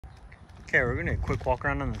Okay, we're going to do a quick walk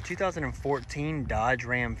around on the 2014 Dodge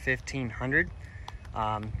Ram 1500.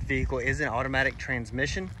 Vehicle is an automatic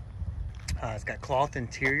transmission. It's got cloth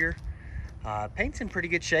interior. Paint's in pretty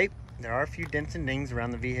good shape. There are a few dents and dings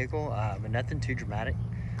around the vehicle, but nothing too dramatic.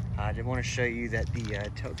 I did want to show you that the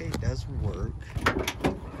tailgate does work.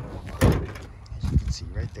 As you can see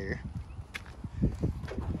right there.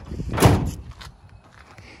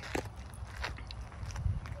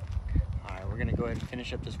 We're going to go ahead and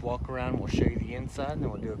finish up this walk around. We'll show you the inside and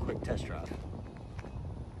then we'll do a quick test drive.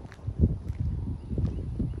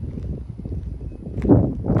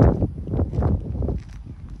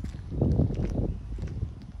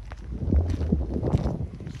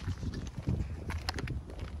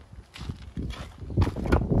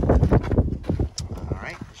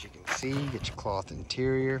 Alright, as you can see, get your cloth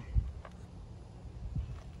interior.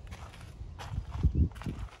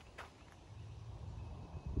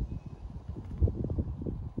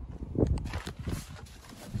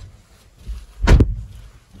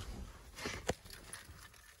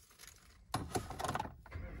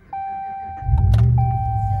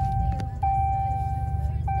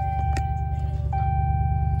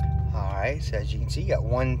 So as you can see, you got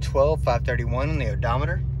 112,531 on the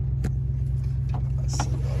odometer. Let's see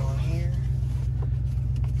that on here.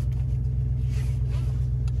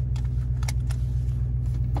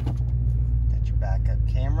 Got your backup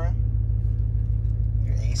camera.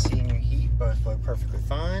 Your AC and your heat both work perfectly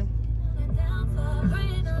fine.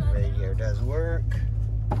 The radio does work.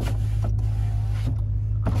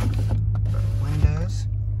 Windows.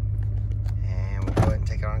 And we'll go ahead and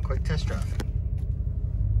take it on a quick test drive.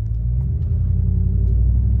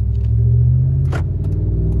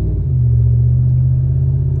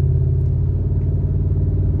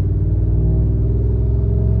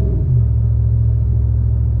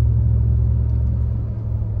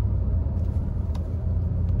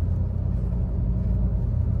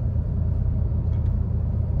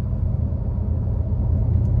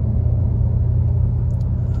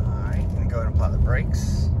 Apply the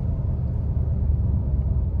brakes.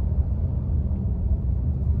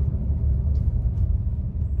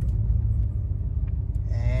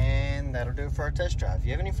 And that'll do it for our test drive. If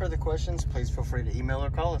you have any further questions, please feel free to email or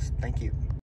call us. Thank you.